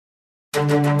We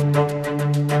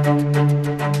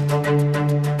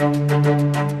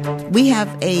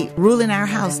have a rule in our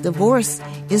house: divorce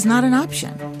is not an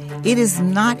option. It is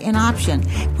not an option,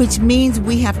 which means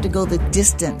we have to go the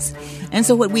distance. And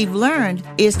so what we've learned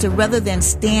is to, rather than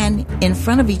stand in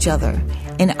front of each other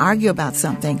and argue about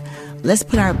something, let's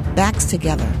put our backs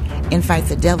together and fight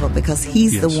the devil, because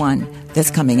he's the one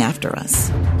that's coming after us.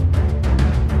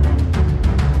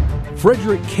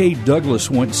 Frederick K. Douglass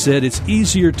once said, "It's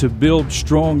easier to build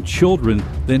strong children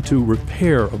than to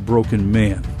repair a broken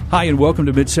man." Hi, and welcome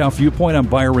to Mid-South Viewpoint. I'm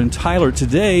Byron Tyler.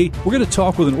 Today, we're going to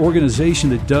talk with an organization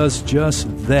that does just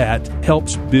that,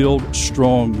 helps build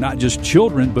strong, not just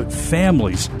children, but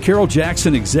families. Carol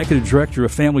Jackson, Executive Director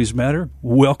of Families Matter,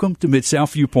 welcome to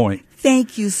Mid-South Viewpoint.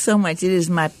 Thank you so much. It is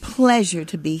my pleasure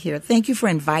to be here. Thank you for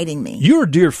inviting me. You're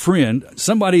a dear friend,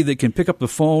 somebody that can pick up the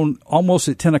phone almost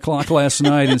at 10 o'clock last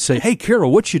night and say, "Hey,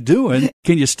 Carol, what you doing?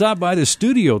 Can you stop by the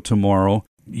studio tomorrow?"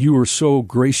 You were so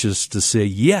gracious to say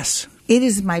yes. It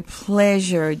is my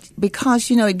pleasure because,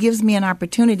 it gives me an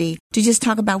opportunity to just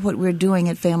talk about what we're doing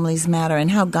at Families Matter and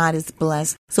how God is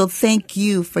blessed. So thank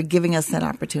you for giving us that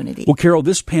opportunity. Well, Carol,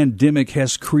 this pandemic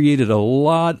has created a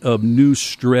lot of new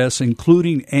stress,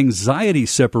 including anxiety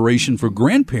separation for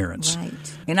grandparents. Right.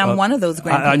 And I'm one of those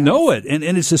grandparents. I know it. And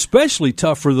it's especially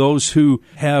tough for those who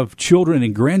have children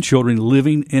and grandchildren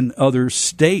living in other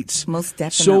states. Most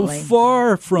definitely. So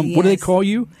far from, What do they call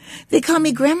you? They call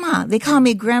me Grandma.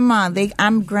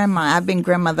 I'm Grandma. I've been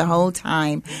Grandma the whole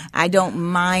time. I don't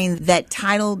mind that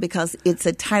title because it's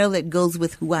a title that goes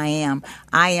with who I am.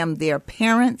 I am their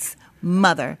parents'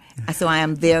 mother, so I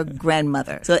am their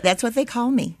grandmother. So that's what they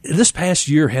call me. This past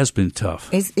year has been tough.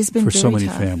 It's been for very so many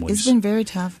tough. families. It's been very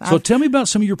tough. So tell me about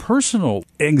some of your personal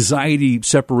anxiety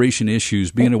separation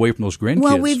issues, being away from those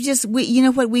grandkids. Well, you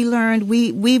know what we learned?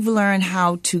 We've learned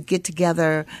how to get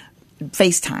together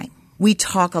FaceTime. We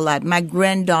talk a lot. My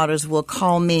granddaughters will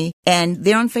call me, and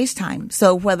they're on FaceTime.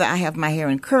 So whether I have my hair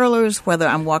in curlers, whether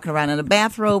I'm walking around in a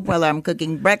bathrobe, whether I'm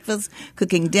cooking breakfast,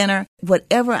 cooking dinner,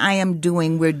 whatever I am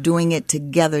doing, we're doing it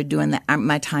together during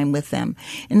my time with them.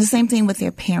 And the same thing with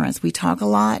their parents. We talk a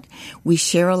lot. We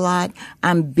share a lot.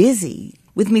 I'm busy.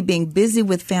 With me being busy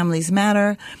with Families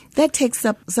Matter, that takes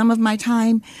up some of my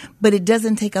time, but it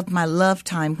doesn't take up my love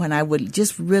time when I would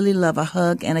just really love a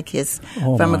hug and a kiss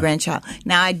from a grandchild.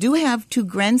 Now, I do have 2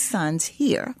 grandsons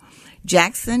here.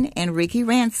 Jackson and Ricky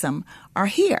Ransom are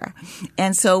here.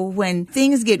 And so when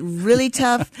things get really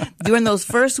tough, during those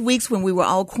first weeks when we were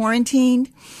all quarantined,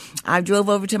 I drove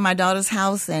over to my daughter's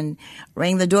house and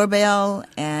rang the doorbell,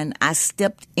 and I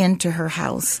stepped into her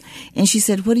house. And she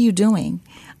said, "What are you doing?"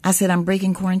 I said, "I'm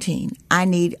breaking quarantine. I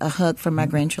need a hug from my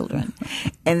grandchildren."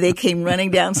 And they came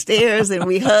running downstairs and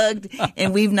we hugged,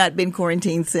 and we've not been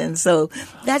quarantined since. So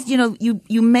that's,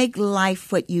 you make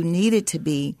life what you need it to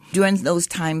be during those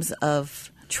times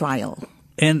of trial.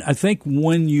 And I think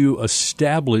when you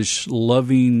establish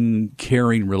loving,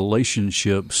 caring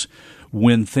relationships,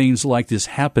 when things like this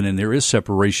happen and there is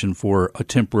separation for a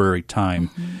temporary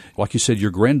time, like you said, your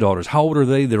granddaughters, how old are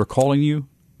they that are calling you?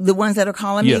 The ones that are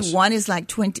calling Yes. me, one is like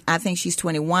 20, I think she's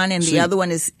 21, and the other one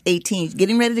is 18,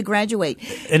 getting ready to graduate.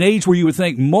 An age where you would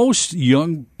think most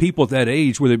young people at that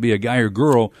age, whether it be a guy or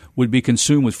girl, would be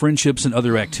consumed with friendships and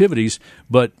other activities,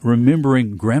 but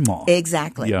remembering grandma.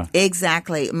 Exactly. Yeah.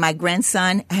 Exactly. My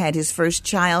grandson had his first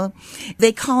child.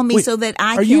 They call me so that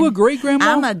I Are you a great grandma?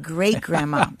 I'm a great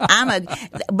grandma.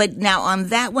 But now on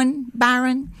that one,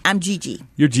 Byron, I'm Gigi.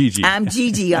 You're Gigi. I'm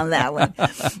Gigi on that one.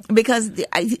 Because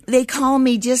they call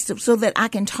me just so that I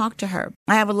can talk to her.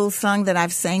 I have a little song that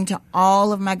I've sang to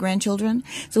all of my grandchildren.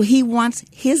 So he wants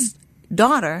his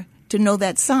daughter to know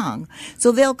that song.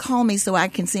 So they'll call me so I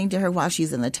can sing to her while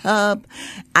she's in the tub.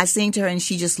 I sing to her and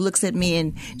she just looks at me,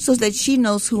 and so that she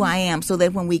knows who I am, so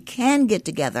that when we can get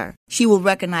together, she will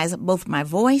recognize both my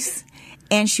voice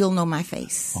and she'll know my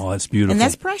face. Oh, that's beautiful. And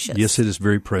that's precious. Yes, it is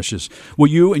very precious. Well,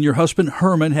 you and your husband,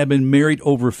 Herman, have been married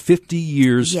over 50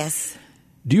 years. Yes.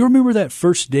 Do you remember that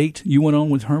first date you went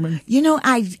on with Herman?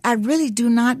 I really do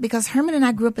not, because Herman and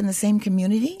I grew up in the same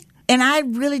community. And I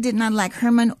really did not like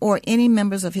Herman or any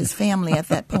members of his family at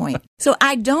that point. So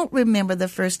I don't remember the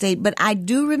first date, but I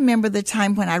do remember the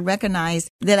time when I recognized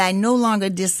that I no longer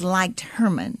disliked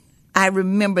Herman. I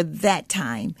remember that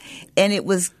time. And it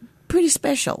was pretty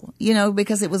special,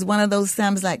 because it was one of those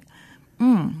times like,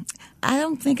 I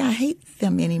don't think I hate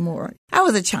them anymore. I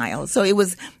was a child, so I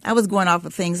was going off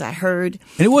of things I heard.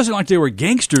 And it wasn't like they were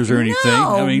gangsters or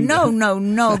anything.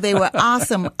 No. They were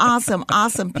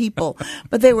awesome people.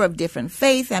 But they were of different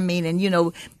faith.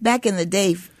 And back in the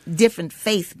day, different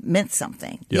faith meant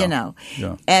something, Yeah. you know.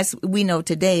 Yeah. As we know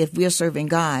today, if we're serving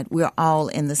God, we're all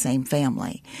in the same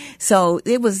family. So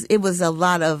it was a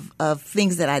lot of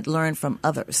things that I'd learned from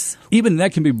others. Even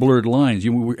that can be blurred lines.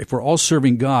 If we're all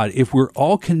serving God, if we're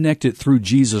all connected through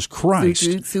Jesus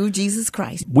Christ, Through Jesus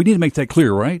Christ. we need to make that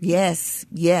clear, right? Yes,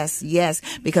 yes, yes,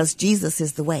 because Jesus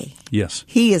is the way. Yes.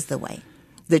 He is the way,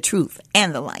 the truth,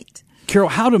 and the light. Carol,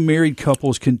 how do married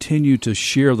couples continue to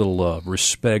share the love,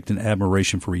 respect, and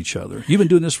admiration for each other? You've been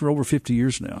doing this for over 50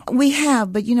 years now. We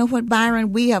have, but you know what,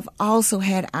 Byron? We have also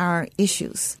had our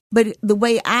issues. But the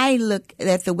way I look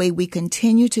at the way we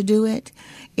continue to do it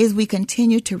is we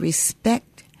continue to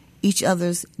respect each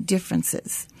other's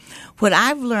differences. What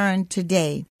I've learned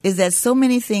today is that so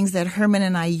many things that Herman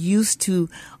and I used to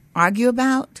argue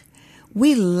about,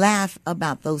 we laugh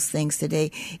about those things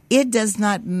today. It does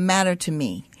not matter to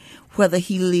me whether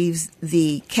he leaves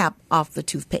the cap off the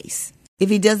toothpaste. If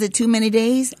he does it too many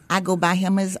days, I go buy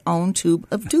him his own tube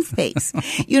of toothpaste.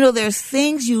 You know, there's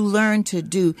things you learn to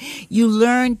do. You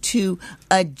learn to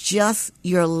adjust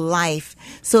your life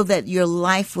so that your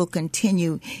life will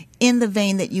continue in the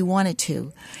vein that you want it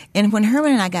to. And when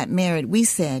Herman and I got married, we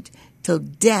said, till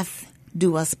death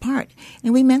do us part.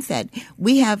 And we meant that.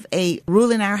 We have a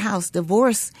rule in our house.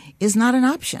 Divorce is not an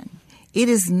option. It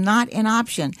is not an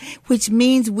option, which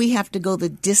means we have to go the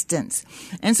distance.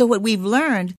 And so what we've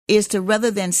learned is to, rather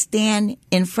than stand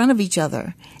in front of each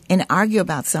other and argue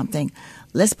about something,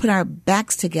 let's put our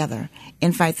backs together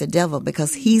and fight the devil,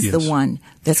 because he's Yes. the one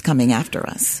that's coming after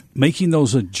us. Making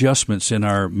those adjustments in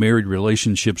our married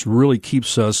relationships really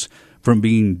keeps us from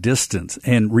being distant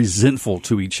and resentful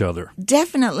to each other.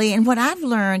 Definitely. And what I've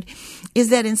learned is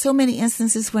that in so many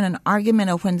instances when an argument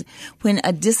or when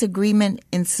a disagreement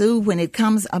ensues, when it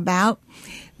comes about,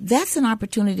 that's an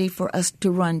opportunity for us to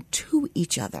run to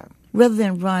each other rather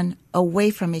than run away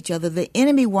from each other. The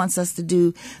enemy wants us to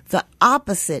do the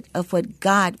opposite of what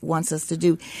God wants us to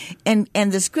do. And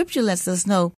the scripture lets us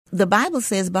know, the Bible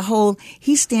says, behold,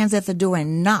 he stands at the door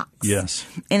and knocks. Yes.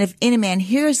 And if any man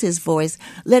hears his voice,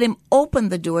 let him open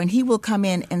the door and he will come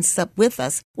in and sup with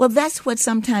us. Well, that's what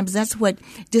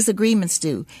disagreements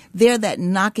do. They're that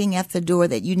knocking at the door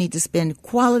that you need to spend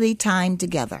quality time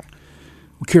together.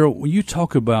 Well, Carol, when you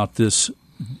talk about this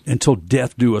until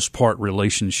death do us part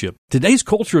relationship, today's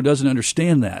culture doesn't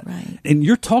understand that. Right. And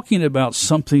you're talking about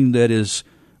something that is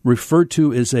referred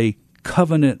to as a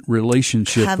covenant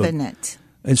relationship. Covenant.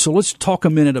 And so let's talk a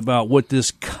minute about what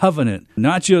this covenant,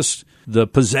 not just the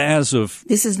pizzazz of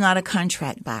This is not a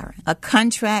contract, Byron. A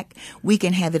contract, we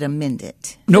can have it amended.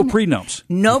 no prenups.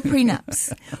 No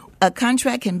prenups. A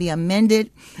contract can be amended.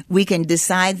 We can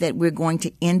decide that we're going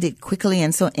to end it quickly.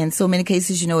 And so in so many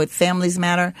cases, you know, if families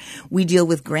matter, we deal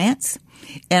with grants.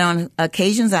 And on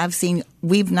occasions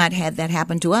we've not had that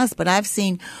happen to us, but I've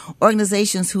seen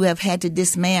organizations who have had to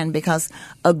disband because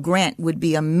a grant would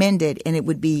be amended and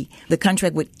the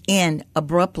contract would end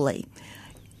abruptly.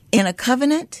 In a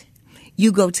covenant,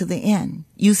 you go to the end.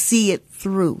 You see it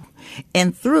through.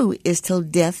 And through is till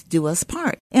death do us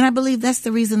part. And I believe that's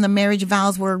the reason the marriage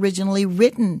vows were originally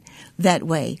written that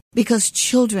way. Because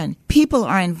people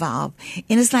are involved.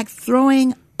 And it's like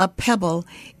throwing a pebble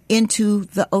into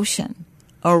the ocean,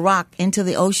 a rock into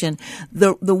the ocean.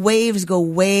 The waves go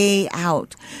way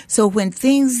out. So when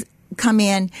things come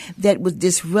in that would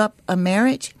disrupt a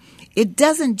marriage, it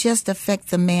doesn't just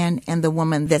affect the man and the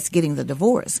woman that's getting the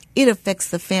divorce. It affects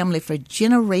the family for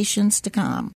generations to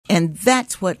come. And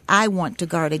that's what I want to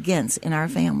guard against in our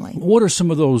family. What are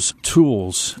some of those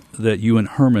tools that you and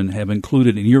Herman have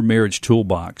included in your marriage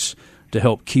toolbox to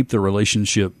help keep the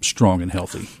relationship strong and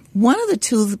healthy? One of the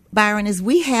tools, Byron, is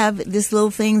we have this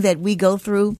little thing that we go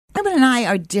through. Herman and I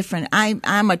are different.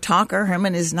 I'm a talker.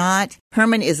 Herman is not.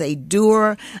 Herman is a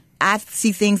doer. I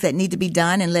see things that need to be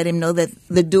done and let him know that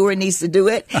the doer needs to do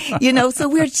it. You know, so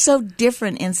we're so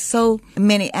different in so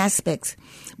many aspects.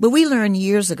 But we learned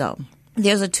years ago,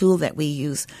 there's a tool that we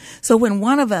use. So when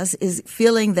one of us is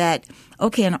feeling that,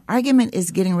 okay, an argument is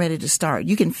getting ready to start,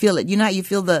 you can feel it. You know how you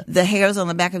feel the hairs on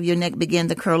the back of your neck begin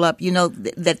to curl up? You know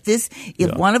that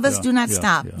if one of us do not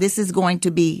stop, this is going to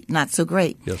be not so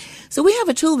great. Yes. So we have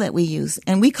a tool that we use,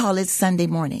 and we call it Sunday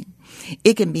morning.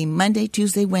 It can be Monday,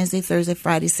 Tuesday, Wednesday, Thursday,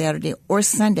 Friday, Saturday, or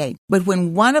Sunday. But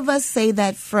when one of us say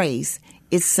that phrase,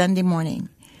 it's Sunday morning,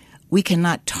 we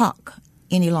cannot talk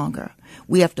any longer.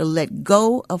 We have to let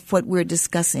go of what we're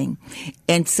discussing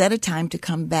and set a time to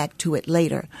come back to it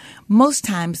later. Most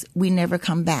times, we never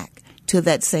come back to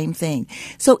that same thing.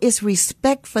 So it's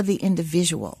respect for the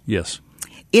individual. Yes.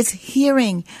 It's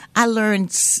hearing. I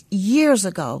learned years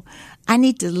ago, I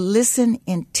need to listen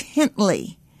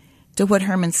intently to what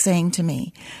Herman's saying to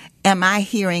me. Am I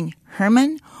hearing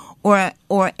Herman, or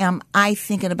am I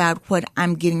thinking about what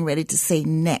I'm getting ready to say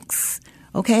next?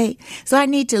 Okay? So I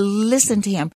need to listen to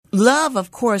him. Love,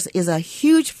 of course, is a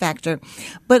huge factor,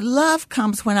 but love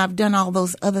comes when I've done all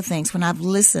those other things, when I've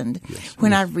listened,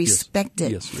 when I've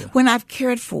respected, when I've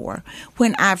cared for,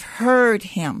 when I've heard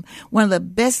him. One of the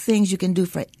best things you can do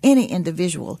for any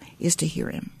individual is to hear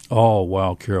him. Oh,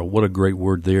 wow, Carol, what a great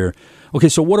word there. Okay,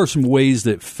 so what are some ways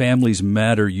that Families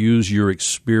Matter use your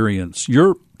experience,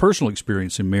 your personal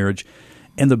experience in marriage,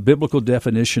 and the biblical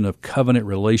definition of covenant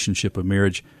relationship of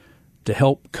marriage to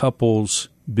help couples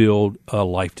build a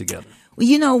life together? Well,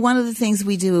 you know, one of the things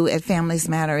we do at Families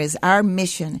Matter is our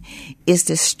mission is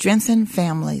to strengthen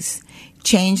families,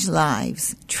 change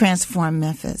lives, transform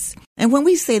Memphis. And when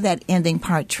we say that ending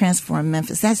part, transform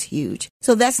Memphis, that's huge.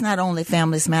 So that's not only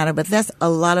Families Matter, but that's a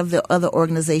lot of the other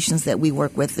organizations that we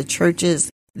work with, the churches,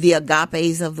 the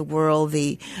Agapes of the world,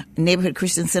 the neighborhood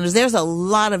Christian centers. There's a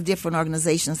lot of different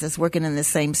organizations that's working in the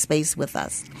same space with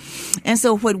us. And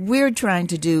so what we're trying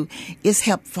to do is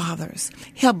help fathers,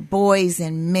 help boys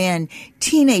and men,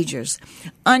 teenagers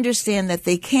understand that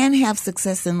they can have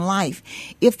success in life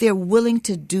if they're willing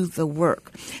to do the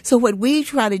work. So what we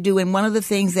try to do, and one of the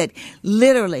things that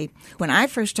literally, when I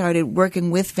first started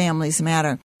working with Families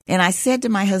Matter, and I said to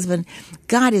my husband,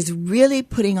 God is really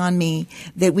putting on me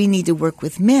that we need to work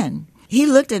with men. He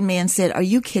looked at me and said, are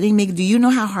you kidding me? Do you know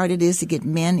how hard it is to get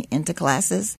men into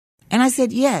classes? And I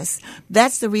said, yes,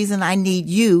 that's the reason I need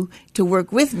you to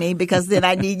work with me, because then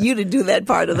I need you to do that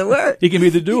part of the work. He can be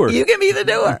the doer. You can be the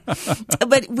doer.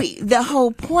 But the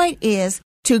whole point is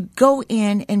to go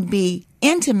in and be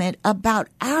intimate about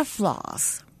our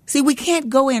flaws. See, we can't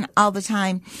go in all the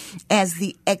time as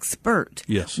the expert.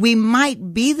 Yes. We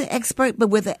might be the expert, but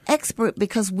we're the expert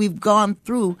because we've gone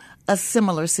through a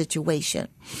similar situation.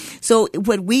 So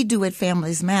what we do at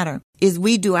Families Matter is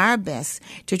we do our best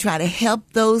to try to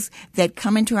help those that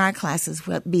come into our classes,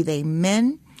 be they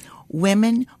men,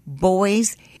 women,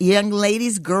 boys, young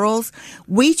ladies, girls.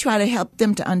 We try to help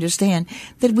them to understand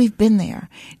that we've been there.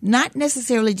 Not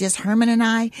necessarily just Herman and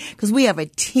I, because we have a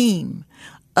team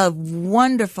of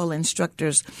wonderful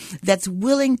instructors that's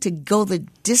willing to go the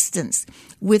distance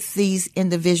with these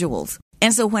individuals.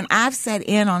 And so when I've sat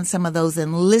in on some of those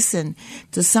and listened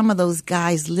to some of those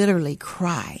guys literally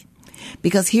cry,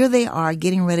 because here they are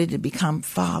getting ready to become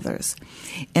fathers,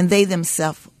 and they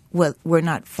themselves were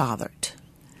not fathered.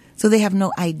 So they have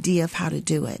no idea of how to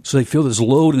do it. So they feel this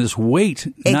load and this weight,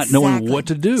 not knowing what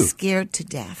to do. Scared to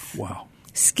death. Wow.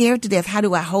 Scared to death. How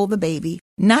do I hold the baby?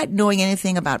 Not knowing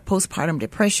anything about postpartum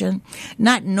depression,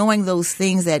 not knowing those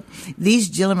things that these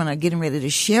gentlemen are getting ready to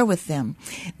share with them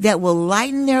that will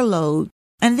lighten their load.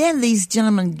 And then these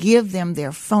gentlemen give them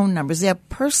their phone numbers, their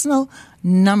personal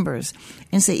numbers,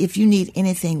 and say, if you need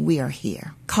anything, we are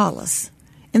here. Call us.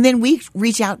 And then we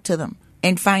reach out to them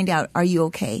and find out, are you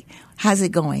okay? How's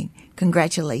it going?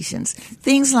 Congratulations.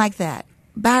 Things like that.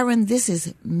 Byron, this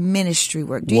is ministry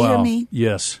work. Do you hear me?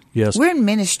 Yes, yes. We're in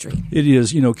ministry. It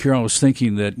is. You know, Carol, I was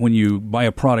thinking that when you buy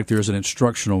a product, there's an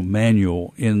instructional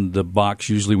manual in the box,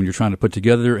 usually when you're trying to put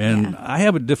together. And I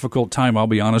have a difficult time, I'll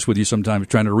be honest with you, sometimes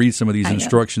trying to read some of these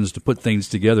instructions to put things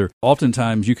together.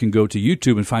 Oftentimes, you can go to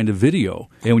YouTube and find a video.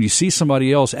 And when you see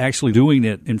somebody else actually doing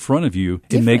it in front of you,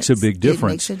 it makes a big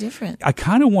difference. It makes a difference. I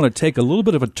kind of want to take a little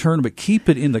bit of a turn, but keep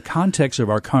it in the context of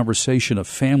our conversation of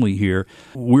family here.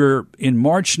 We're in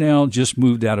March now, just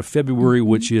moved out of February,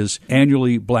 which is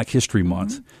annually Black History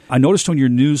Month. I noticed on your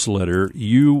newsletter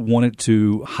you wanted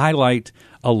to highlight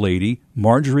a lady,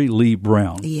 Marjorie Lee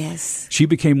Brown. Yes. She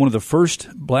became one of the first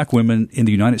black women in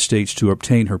the United States to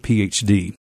obtain her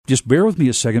Ph.D. Just bear with me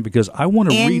a second because I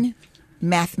want to read...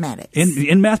 Mathematics.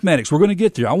 In mathematics. We're going to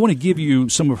get there. I want to give you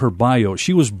some of her bio.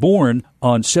 She was born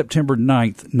on September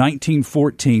 9th,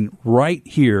 1914, right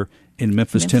here in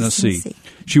Memphis, Tennessee.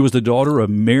 She was the daughter of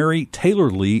Mary Taylor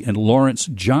Lee and Lawrence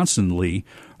Johnson Lee.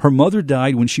 Her mother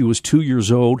died when she was 2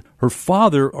 years old. Her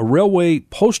father, a railway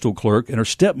postal clerk, and her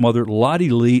stepmother, Lottie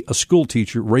Lee, a school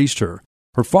teacher, raised her.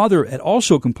 Her father had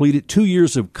also completed 2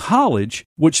 years of college,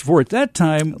 which for at that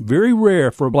time, very rare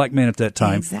for a black man at that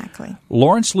time. Exactly.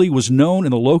 Lawrence Lee was known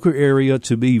in the local area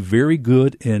to be very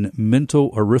good in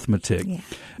mental arithmetic. Yeah.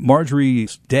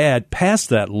 Marjorie's dad passed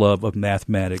that love of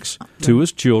mathematics to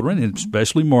his children, and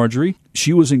especially Marjorie.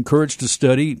 She was encouraged to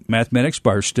study mathematics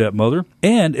by her stepmother.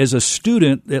 And as a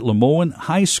student at Lemoyne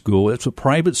High School, it's a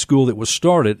private school that was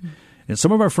started. And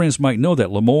some of our friends might know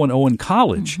that Lemoyne Owen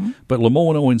College, but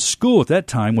Lemoyne Owen School at that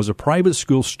time was a private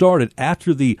school started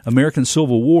after the American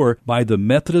Civil War by the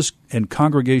Methodist and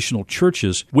Congregational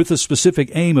churches with a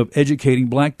specific aim of educating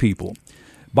black people.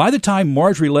 By the time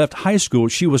Marjorie left high school,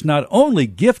 she was not only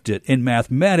gifted in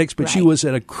mathematics, but she was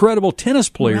an incredible tennis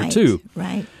player, too.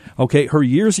 Right. Okay, her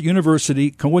years at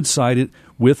university coincided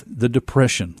with the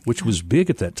Depression, which was big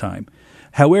at that time.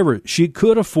 However, she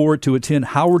could afford to attend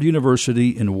Howard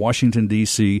University in Washington,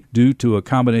 D.C. due to a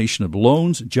combination of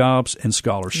loans, jobs, and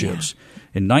scholarships.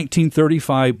 In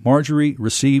 1935, Marjorie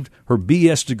received her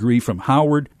B.S. degree from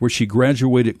Howard, where she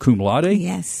graduated cum laude.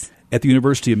 Yes. At the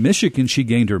University of Michigan, she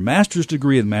gained her master's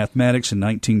degree in mathematics in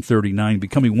 1939,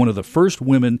 becoming one of the first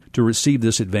women to receive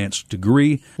this advanced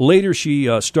degree. Later,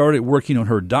 she started working on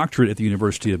her doctorate at the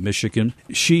University of Michigan.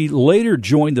 She later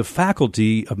joined the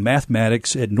faculty of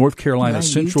mathematics at North Carolina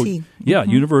Central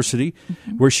University,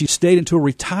 where she stayed until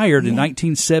retired in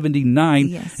 1979.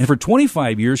 Yes. And for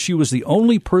 25 years, she was the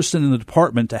only person in the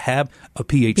department to have a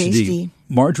PhD.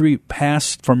 Marjorie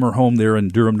passed from her home there in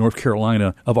Durham, North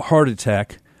Carolina, of a heart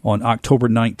attack on October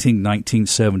 19,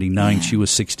 1979. She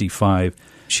was 65.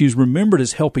 She's remembered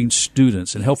as helping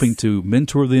students and helping to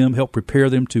mentor them, help prepare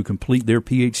them to complete their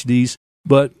PhDs.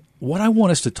 But what I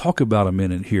want us to talk about a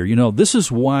minute here, this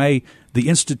is why the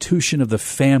institution of the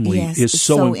family is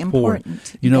so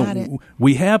important.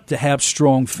 We have to have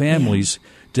strong families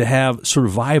to have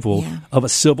survival of a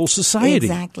civil society.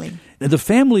 Exactly. The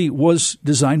family was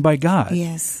designed by God.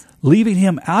 Yes. Leaving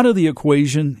him out of the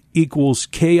equation equals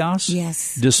chaos,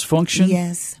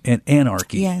 dysfunction, and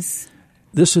anarchy. Yes.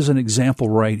 This is an example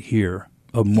right here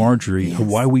of Marjorie of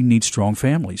why we need strong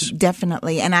families.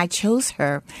 Definitely. And I chose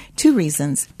her 2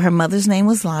 reasons. Her mother's name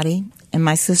was Lottie, and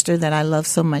my sister that I love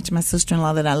so much, my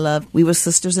sister-in-law that I love, we were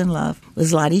sisters in love,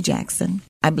 was Lottie Jackson.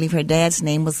 I believe her dad's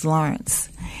name was Lawrence.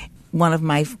 One of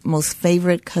my most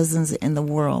favorite cousins in the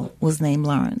world was named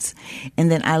Lawrence.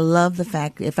 And then I love the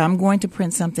fact if I'm going to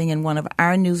print something in one of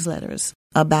our newsletters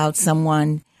about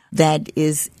someone that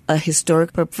is a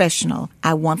historic professional,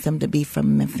 I want them to be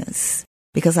from Memphis,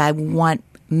 because I want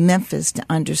Memphis to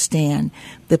understand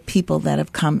the people that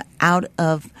have come out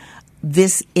of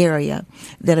this area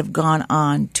that have gone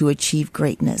on to achieve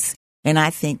greatness. And I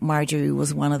think Marjorie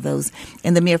was one of those.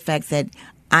 And the mere fact that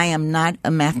I am not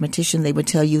a mathematician. They would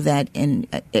tell you that, and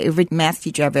every math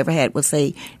teacher I've ever had would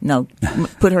say, no,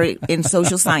 put her in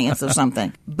social science or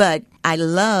something. But I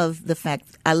love the fact,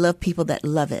 I love people that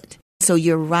love it. So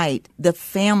you're right. The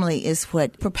family is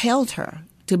what propelled her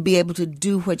to be able to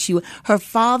do what her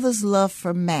father's love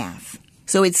for math.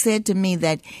 So it said to me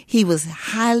that he was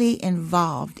highly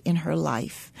involved in her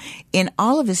life, in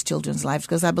all of his children's lives,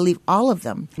 because I believe all of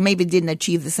them maybe didn't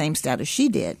achieve the same status she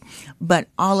did, but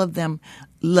all of them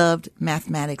loved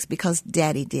mathematics because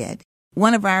Daddy did.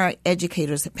 One of our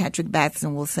educators, Patrick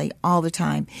Batson, will say all the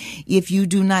time, if you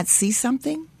do not see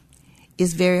something,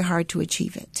 it's very hard to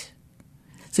achieve it.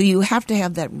 So you have to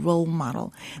have that role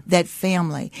model, that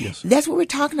family. Yes. That's what we're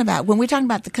talking about. When we're talking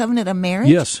about the covenant of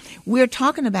marriage, we're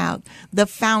talking about the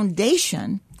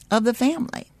foundation of the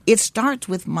family. It starts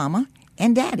with mama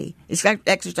and daddy. It's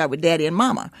actually start with daddy and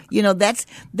mama.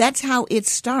 That's how it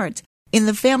starts. In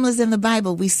the families in the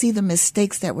Bible, we see the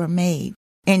mistakes that were made.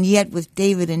 And yet with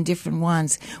David and different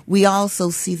ones, we also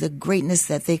see the greatness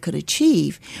that they could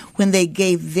achieve when they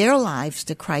gave their lives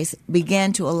to Christ,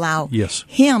 began to allow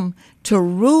him to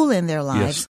rule in their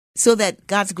lives so that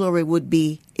God's glory would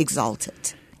be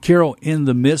exalted. Carol, in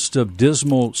the midst of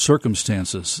dismal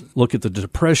circumstances, look at the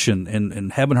Depression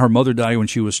and having her mother die when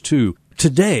she was 2.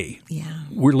 Today,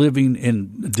 we're living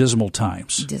in dismal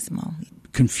times.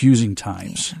 Confusing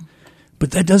times. Yeah. But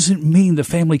that doesn't mean the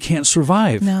family can't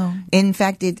survive. No. In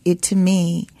fact, it to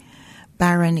me,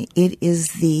 Byron, it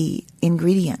is the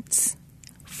ingredients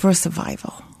for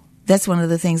survival. That's one of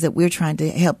the things that we're trying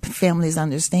to help families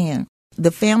understand.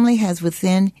 The family has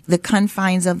within the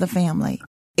confines of the family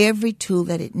every tool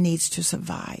that it needs to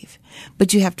survive.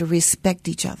 But you have to respect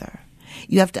each other.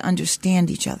 You have to understand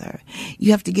each other.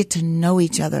 You have to get to know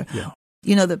each other. Yeah.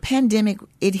 The pandemic,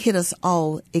 it hit us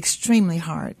all extremely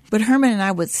hard. But Herman and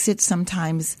I would sit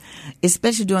sometimes,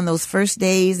 especially during those first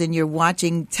days, and you're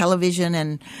watching television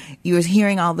and you're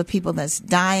hearing all the people that's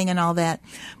dying and all that.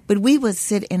 But we would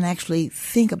sit and actually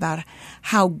think about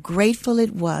how grateful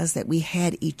it was that we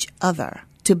had each other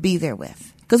to be there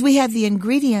with. Because we had the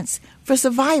ingredients for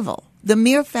survival. The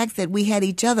mere fact that we had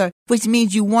each other, which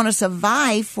means you want to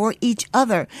survive for each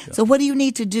other. Yeah. So what do you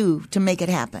need to do to make it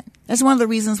happen? That's one of the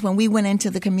reasons when we went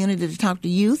into the community to talk to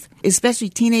youth, especially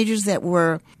teenagers that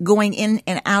were going in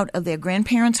and out of their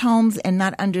grandparents' homes and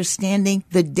not understanding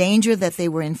the danger that they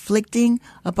were inflicting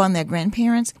upon their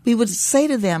grandparents, we would say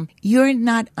to them, you're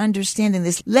not understanding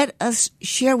this. Let us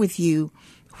share with you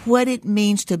what it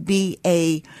means to be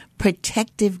a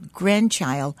protective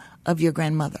grandchild of your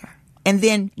grandmother. And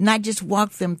then not just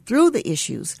walk them through the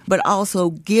issues, but also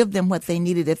give them what they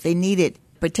needed if they needed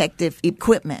protective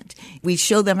equipment. We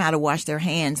show them how to wash their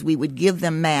hands. We would give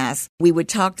them masks. We would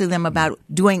talk to them about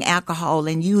doing alcohol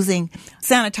and using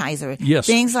sanitizer. Yes.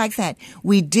 Things like that.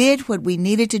 We did what we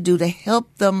needed to do to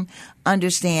help them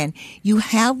understand you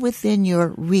have within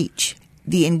your reach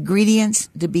the ingredients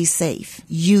to be safe.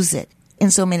 Use it. In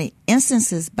so many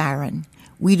instances, Byron,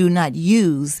 we do not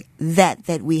use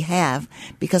that we have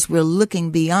because we're looking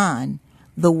beyond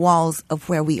the walls of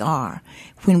where we are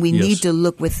when we Yes. need to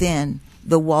look within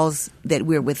the walls that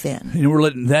we're within. And we're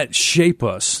letting that shape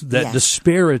us, that Yes.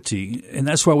 disparity, and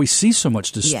that's why we see so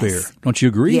much despair. Yes. Don't you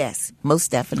agree? Yes, most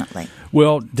definitely.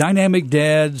 Well, Dynamic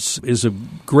Dads is a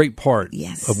great part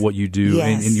Yes. of what you do.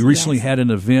 Yes, And you recently yes. had an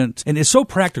event, and it's so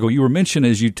practical. You were mentioning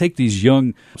as you take these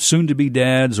young, soon-to-be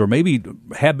dads, or maybe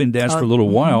have been dads for a little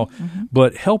while,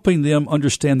 but helping them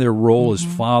understand their role as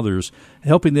fathers,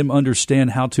 helping them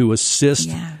understand how to assist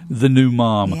Yeah. the new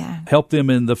mom, Yeah. help them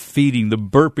in the feeding, the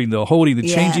burping, the holding, the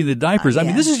Yeah. changing the diapers. I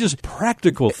mean, Yeah. this is just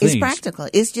practical things. It's practical.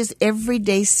 It's just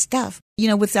everyday stuff. You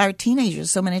know, with our teenagers,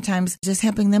 so many times just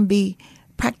helping them be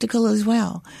practical as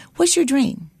well. What's your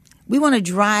dream? We want to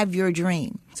drive your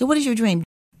dream. So what is your dream?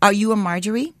 Are you a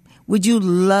Marjorie? Would you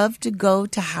love to go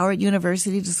to Howard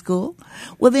University to school?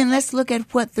 Well, then let's look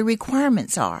at what the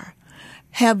requirements are.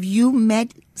 Have you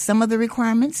met some of the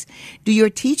requirements? Do your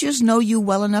teachers know you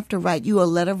well enough to write you a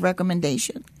letter of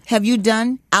recommendation? Have you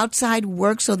done outside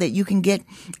work so that you can get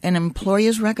an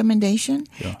employer's recommendation?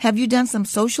 Yeah. Have you done some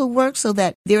social work so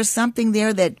that there's something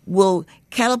there that will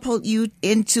catapult you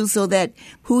into so that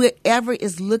whoever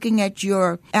is looking at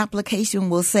your application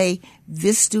will say,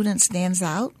 this student stands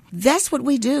out? That's what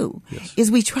we do, Yes.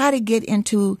 is we try to get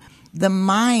into the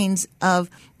minds of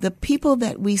the people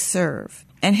that we serve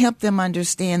and help them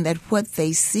understand that what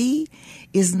they see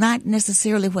is not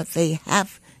necessarily what they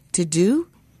have to do.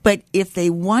 But if they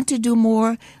want to do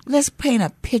more, let's paint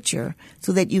a picture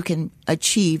so that you can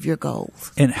achieve your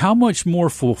goals. And how much more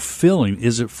fulfilling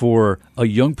is it for a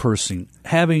young person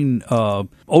having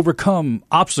overcome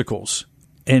obstacles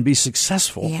and be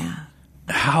successful? Yeah.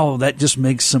 How that just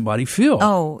makes somebody feel.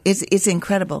 Oh, it's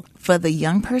incredible for the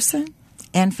young person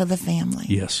and for the family.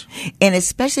 Yes. And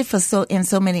especially in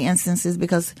so many instances,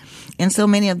 because in so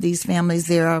many of these families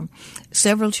there are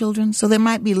several children, so there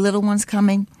might be little ones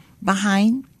coming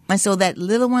behind. And so that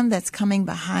little one that's coming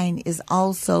behind is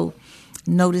also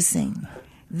noticing,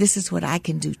 this is what I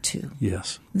can do too.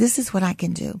 Yes. This is what I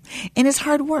can do. And it's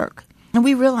hard work. And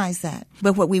we realize that.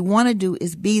 But what we want to do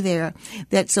is be there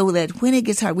so that when it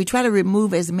gets hard, we try to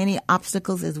remove as many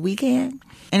obstacles as we can.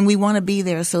 And we want to be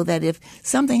there so that if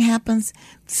something happens,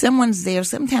 someone's there.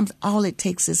 Sometimes all it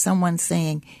takes is someone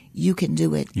saying, you can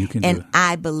do it. You can and do it.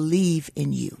 I believe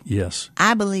in you. Yes.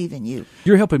 I believe in you.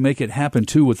 You're helping make it happen,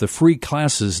 too, with the free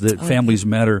classes that Families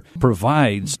Matter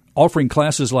provides, offering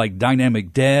classes like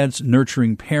Dynamic Dads,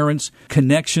 Nurturing Parents,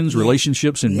 Connections,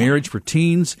 Relationships and Marriage for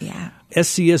Teens. Yeah.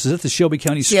 SCS, is that the Shelby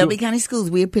County School? Shelby County Schools,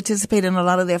 we participate in a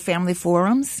lot of their family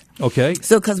forums. Okay.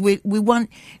 So, because we want,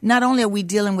 not only are we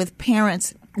dealing with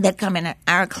parents that come in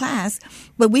our class,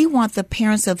 but we want the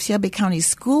parents of Shelby County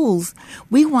Schools,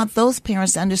 we want those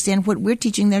parents to understand what we're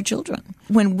teaching their children.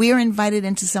 When we're invited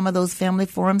into some of those family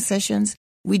forum sessions,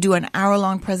 we do an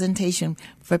hour-long presentation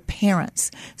for parents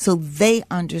so they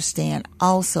understand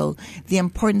also the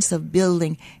importance of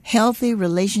building healthy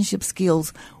relationship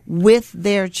skills with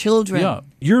their children. Yeah,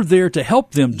 you're there to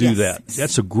help them do Yes. that.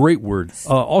 That's a great word.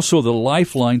 Also, the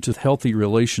lifeline to healthy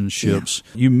relationships.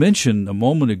 You mentioned a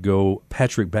moment ago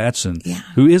Patrick Batson, Yeah.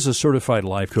 who is a certified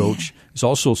life coach. He's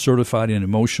also certified in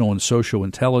emotional and social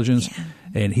intelligence,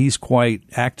 and he's quite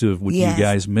active with Yes. you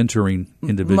guys mentoring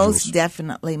individuals. Most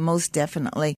definitely, most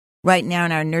definitely. Right now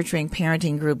in our Nurturing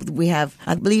Parenting group, we have,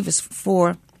 I believe it's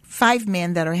 5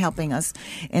 men that are helping us.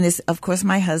 And it's, of course,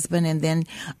 my husband, and then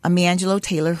Miangelo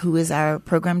Taylor, who is our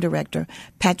program director,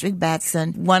 Patrick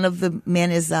Batson. One of the men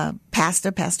is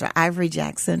Pastor Ivory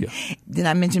Jackson. Yeah. Did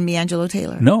I mention Miangelo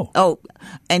Taylor? No. Oh,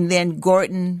 and then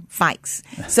Gordon Fikes.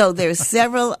 So there's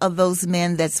several of those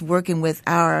men that's working with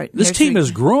our This team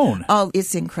has grown. Oh,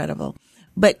 it's incredible.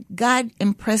 But God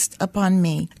impressed upon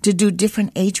me to do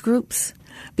different age groups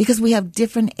because we have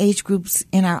different age groups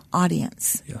in our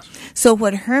audience. Yes. So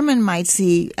what Herman might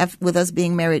see with us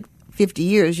being married 50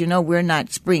 years, we're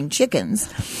not spring chickens.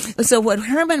 So what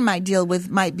Herman might deal with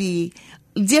might be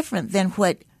different than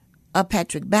what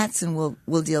Patrick Batson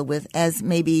will deal with as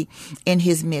maybe in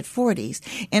his mid-40s.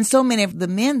 And so many of the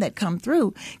men that come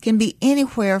through can be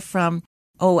anywhere from,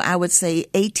 I would say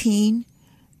 18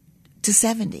 to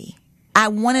 70. I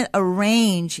wanted a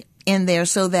range in there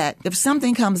so that if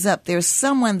something comes up, there's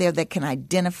someone there that can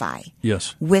identify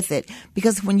Yes. with it.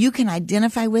 Because when you can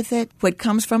identify with it, what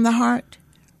comes from the heart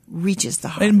reaches the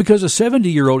heart. And because a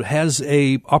 70-year-old has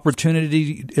a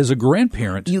opportunity as a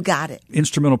grandparent, You got it.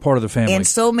 instrumental part of the family. In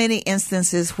so many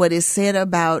instances, what is said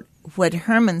about what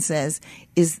Herman says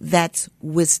is that's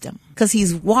wisdom, because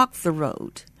he's walked the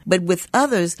road. But with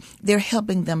others, they're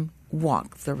helping them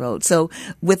walk the road. So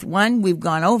with one, we've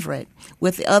gone over it.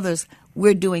 With the others,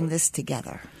 we're doing this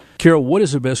together. Carol, what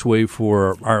is the best way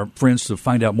for our friends to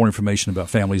find out more information about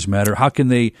Families Matter? How can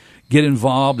they get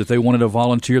involved if they wanted to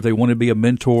volunteer, if they want to be a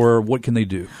mentor? What can they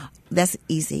do? That's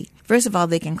easy. First of all,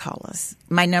 they can call us.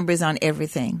 My number is on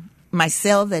everything. My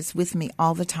cell that's with me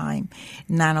all the time,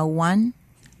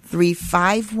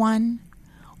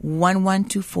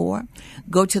 901-351-1124.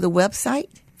 Go to the website,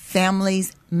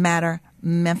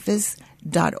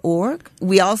 familiesmattermemphis.org.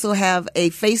 We also have a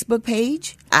Facebook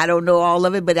page. I don't know all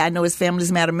of it, but I know it's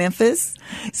Families Matter Memphis.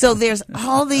 So there's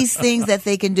all these things that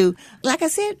they can do. Like I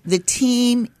said, the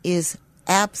team is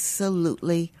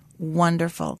absolutely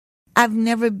wonderful. I've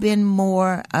never been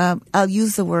more, I'll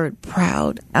use the word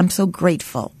proud. I'm so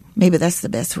grateful. Maybe that's the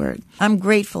best word. I'm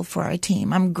grateful for our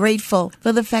team. I'm grateful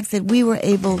for the fact that we were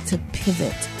able to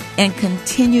pivot and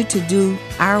continue to do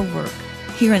our work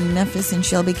here in Memphis and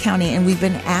Shelby County. And we've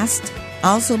been asked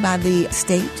also by the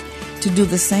state to do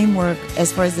the same work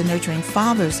as far as the Nurturing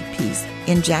Fathers piece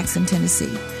in Jackson,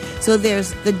 Tennessee. So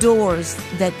there's the doors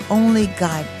that only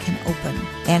God can open.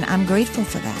 And I'm grateful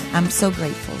for that. I'm so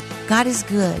grateful. God is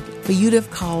good for you to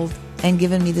have called and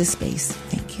given me this space.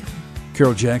 Thank you.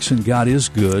 Carol Jackson, God is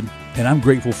good, and I'm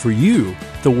grateful for you,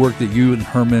 the work that you and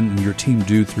Herman and your team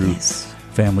do through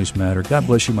Families Matter. God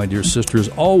bless you, my dear sister. As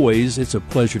always, it's a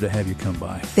pleasure to have you come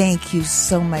by. Thank you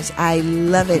so much. I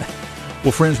love it.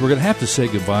 Well, friends, we're going to have to say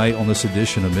goodbye on this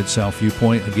edition of Mid-South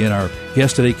Viewpoint. Again, our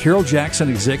guest today, Carol Jackson,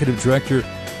 Executive Director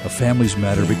of Families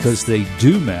Matter, because they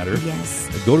do matter. Yes.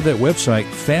 Go to that website,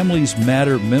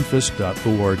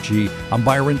 familiesmattermemphis.org. I'm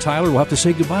Byron Tyler. We'll have to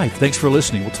say goodbye. Thanks for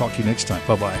listening. We'll talk to you next time.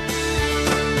 Bye-bye.